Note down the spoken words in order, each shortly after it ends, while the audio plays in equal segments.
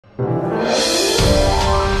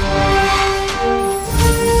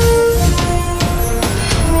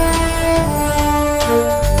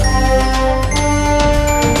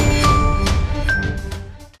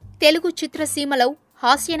తెలుగు చిత్రసీమలో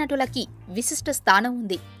హాస్యనటులకి విశిష్ట స్థానం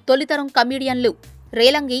ఉంది. తొలితరం కమెడియన్లు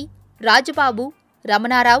రేలంగి, రాజబాబు,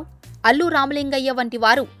 రమణారావు, అల్లు రామలింగయ్య వంటి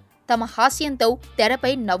వారు తమ హాస్యంతో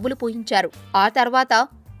తెరపై నవ్వులు పూయించారు. ఆ తర్వాత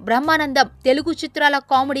బ్రహ్మానందం తెలుగు చిత్రాల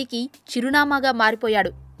కామెడీకి చిరునామాగా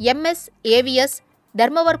మారిపోయాడు. ఎంఎస్, ఏవిఎస్,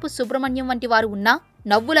 ధర్మవరపు సుబ్రహ్మణ్యం వంటి వారు ఉన్నా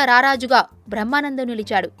నవ్వుల రారాజుగా బ్రహ్మానందం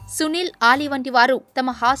నిలిచాడు. సునీల్, ఆలీ వంటి వారు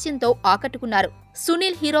తమ హాస్యంతో ఆకట్టుకున్నారు.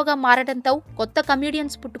 సునీల్ హీరోగా మారడంతో కొత్త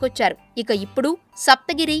కమెడియన్స్ పుట్టుకొచ్చారు. ఇప్పుడు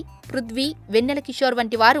సప్తగిరి, పృథ్వీ, వెన్నెల కిషోర్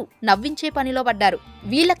వంటి వారు నవ్వించే పనిలో పడ్డారు.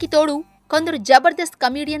 వీళ్లకి తోడు కొందరు జబర్దస్త్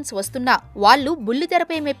కమెడియన్స్ వస్తున్నా వాళ్లు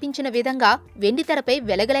బుల్లితెరపై మెప్పించిన విధంగా వెండితెరపై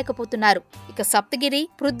వెలగలేకపోతున్నారు. సప్తగిరి,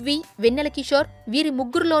 పృథ్వీ, వెన్నెల కిషోర్ వీరి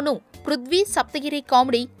ముగ్గురులోనూ పృథ్వీ, సప్తగిరి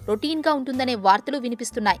కామెడీ రొటీన్ గా ఉంటుందనే వార్తలు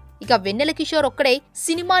వినిపిస్తున్నాయి. వెన్నెల కిషోర్ ఒక్కడే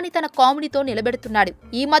సినిమాని తన కామెడీతో నిలబెడుతున్నాడు.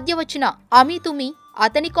 ఈ మధ్య వచ్చిన అమీ తుమి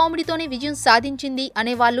అతని కామెడీతోనే విజయం సాధించింది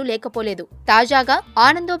అనేవాళ్లు లేకపోలేదు. తాజాగా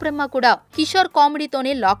ఆనందో బ్రహ్మ కూడా కిషోర్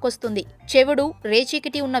కామెడీతోనే లాక్కొస్తుంది. చెవుడు,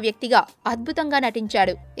 రేచీకిటి ఉన్న వ్యక్తిగా అద్భుతంగా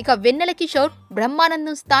నటించాడు. వెన్నెల కిషోర్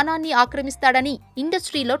బ్రహ్మానందం స్థానాన్ని ఆక్రమిస్తాడని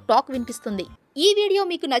ఇండస్ట్రీలో టాక్ వినిపిస్తుంది. ఈ వీడియో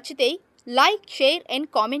మీకు నచ్చితే లైక్, షేర్ అండ్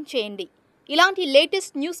కామెంట్ చేయండి. ఇలాంటి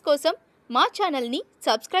లేటెస్ట్ న్యూస్ కోసం మా ఛానల్ని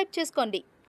సబ్స్క్రైబ్ చేసుకోండి.